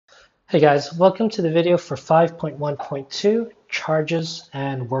Hey guys, welcome to the video for 5.1.2, charges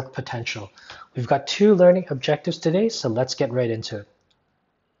and work potential. We've got two learning objectives today, so let's get right into it.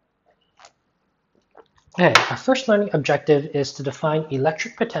 Okay, our first learning objective is to define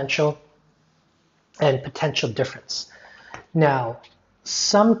electric potential and potential difference. Now,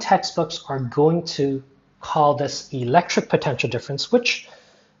 some textbooks are going to call this electric potential difference, which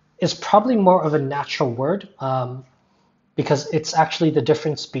is probably more of a natural word because it's actually the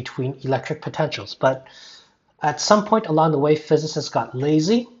difference between electric potentials. But at some point along the way, physicists got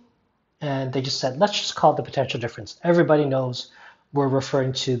lazy and they just said, let's just call it the potential difference. Everybody knows we're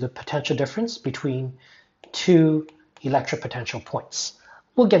referring to the potential difference between two electric potential points.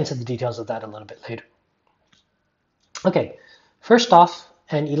 We'll get into the details of that a little bit later. Okay, first off,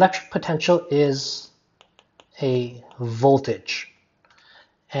 an electric potential is a voltage,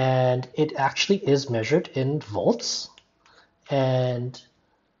 and it actually is measured in volts. And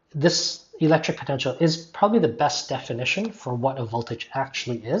this electric potential is probably the best definition for what a voltage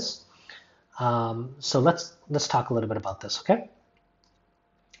actually is. So let's talk a little bit about this, okay?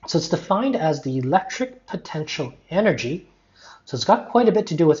 So it's defined as the electric potential energy. So it's got quite a bit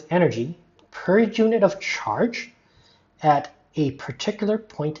to do with energy per unit of charge at a particular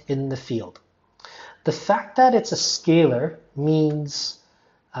point in the field. The fact that it's a scalar means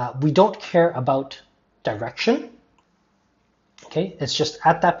we don't care about direction. Okay, it's just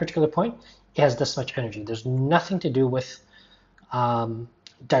at that particular point, it has this much energy. There's nothing to do with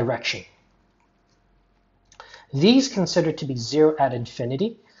direction. These considered to be zero at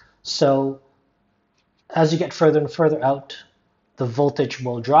infinity. So as you get further and further out, the voltage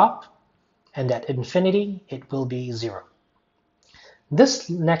will drop, and at infinity, it will be zero. This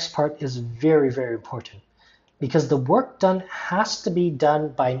next part is very, very important because the work done has to be done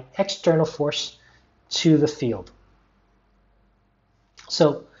by an external force to the field.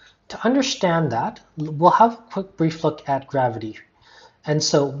 So to understand that, we'll have a quick brief look at gravity. And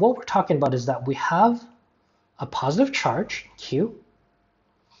so what we're talking about is that we have a positive charge, Q,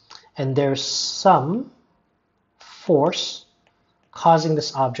 and there's some force causing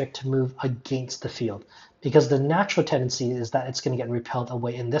this object to move against the field, because the natural tendency is that it's going to get repelled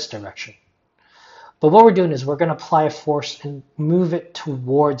away in this direction. But what we're doing is we're going to apply a force and move it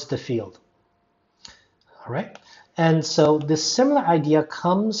towards the field. All right. And so this similar idea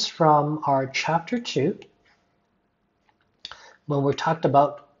comes from our chapter 2, when we talked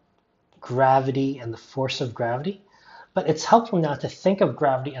about gravity and the force of gravity. But it's helpful now to think of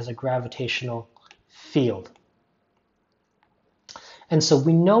gravity as a gravitational field. And so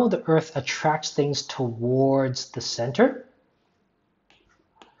we know the Earth attracts things towards the center.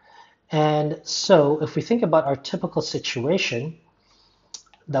 And so if we think about our typical situation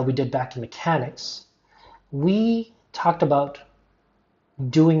that we did back in mechanics, we talked about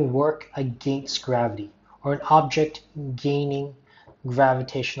doing work against gravity, or an object gaining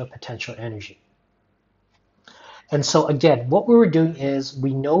gravitational potential energy. And so again, what we were doing is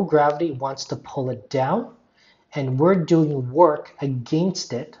we know gravity wants to pull it down, and we're doing work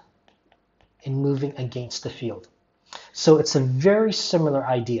against it and moving against the field. So it's a very similar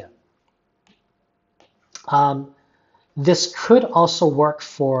idea. This could also work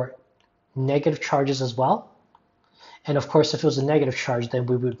for negative charges as well. And of course, if it was a negative charge, then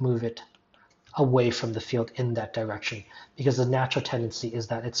we would move it away from the field in that direction, because the natural tendency is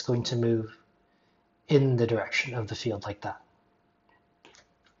that it's going to move in the direction of the field like that.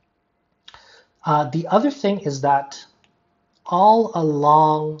 The other thing is that all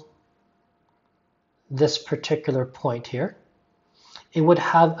along this particular point here, it would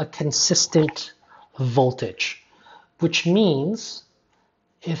have a consistent voltage, which means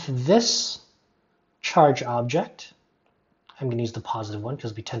if this charge object, I'm going to use the positive one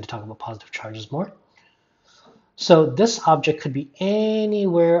because we tend to talk about positive charges more. So this object could be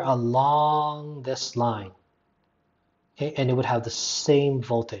anywhere along this line, okay, and it would have the same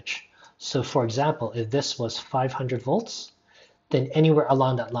voltage. So for example, if this was 500 volts, then anywhere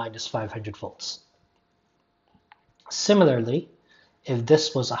along that line is 500 volts. Similarly, if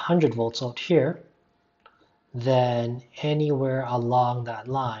this was 100 volts out here, then anywhere along that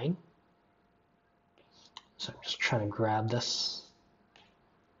line, so I'm just trying to grab this.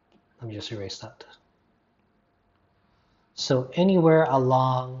 Let me just erase that. So anywhere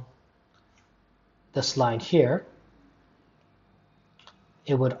along this line here,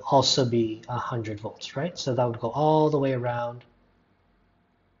 it would also be 100 volts, right? So that would go all the way around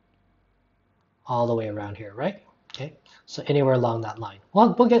here, right? Okay, so anywhere along that line.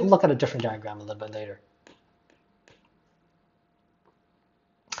 Well, we'll look at a different diagram a little bit later.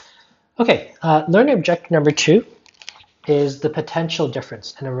 Okay, learning objective number 2 is the potential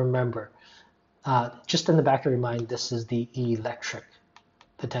difference. And remember, just in the back of your mind, this is the electric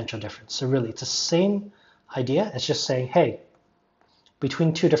potential difference. So really, it's the same idea. It's just saying, hey,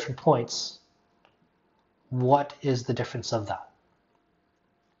 between two different points, what is the difference of that?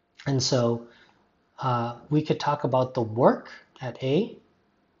 And so we could talk about the work at A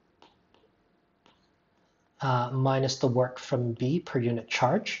minus the work from B per unit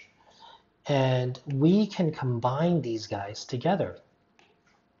charge. And we can combine these guys together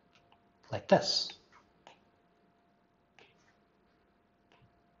like this.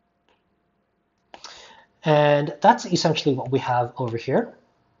 And that's essentially what we have over here.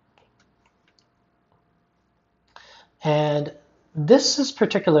 And this is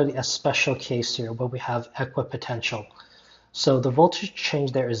particularly a special case here where we have equipotential. So the voltage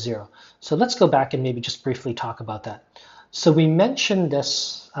change there is 0. So let's go back and maybe just briefly talk about that. So we mentioned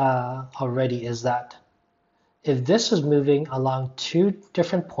this already, is that if this is moving along two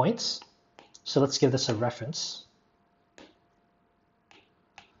different points, so let's give this a reference.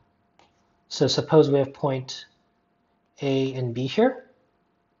 So suppose we have point A and B here,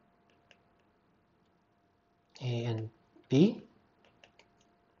 A and B.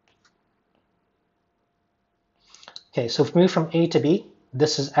 Okay, so if we move from A to B,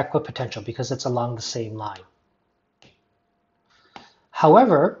 this is equipotential because it's along the same line.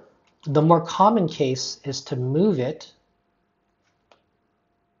 However, the more common case is to move it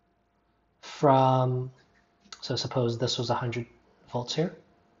from, so suppose this was 100 volts here.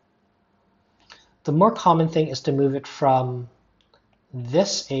 The more common thing is to move it from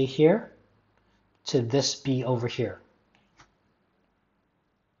this A here to this B over here.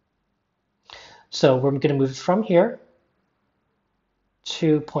 So we're going to move it from here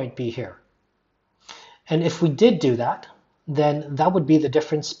to point B here. And if we did do that, then that would be the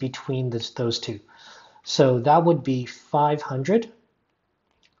difference between those two. So that would be 500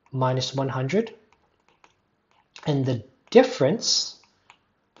 minus 100. And the difference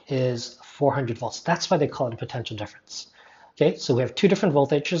is 400 volts. That's why they call it a potential difference. Okay, so we have two different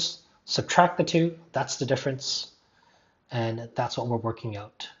voltages. Subtract the two, that's the difference. And that's what we're working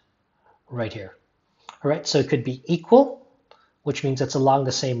out right here. All right, so it could be equal, which means it's along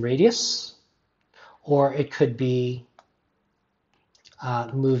the same radius, or it could be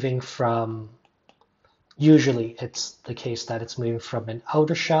moving from, usually it's the case that it's moving from an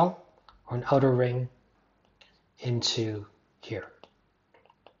outer shell or an outer ring into here.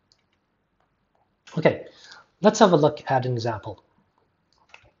 Okay, let's have a look at an example.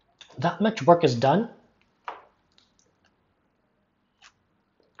 That much work is done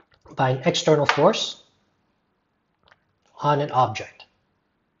by an external force on an object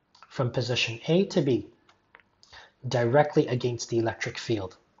from position A to B directly against the electric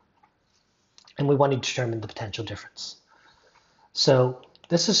field. And we want to determine the potential difference. So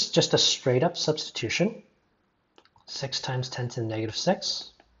this is just a straight up substitution. 6 times 10 to the negative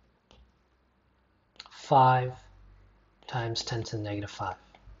 6. 5 times 10 to the negative 5.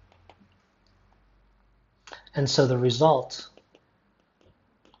 And so the result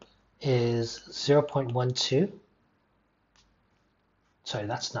is 0.12. Sorry,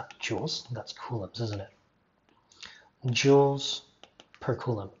 that's not joules, that's coulombs, isn't it? Joules per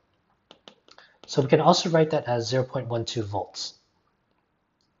coulomb. So we can also write that as 0.12 volts.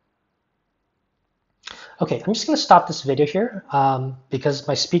 Okay, I'm just going to stop this video here because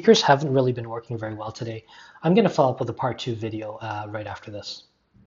my speakers haven't really been working very well today. I'm going to follow up with a part 2 video right after this.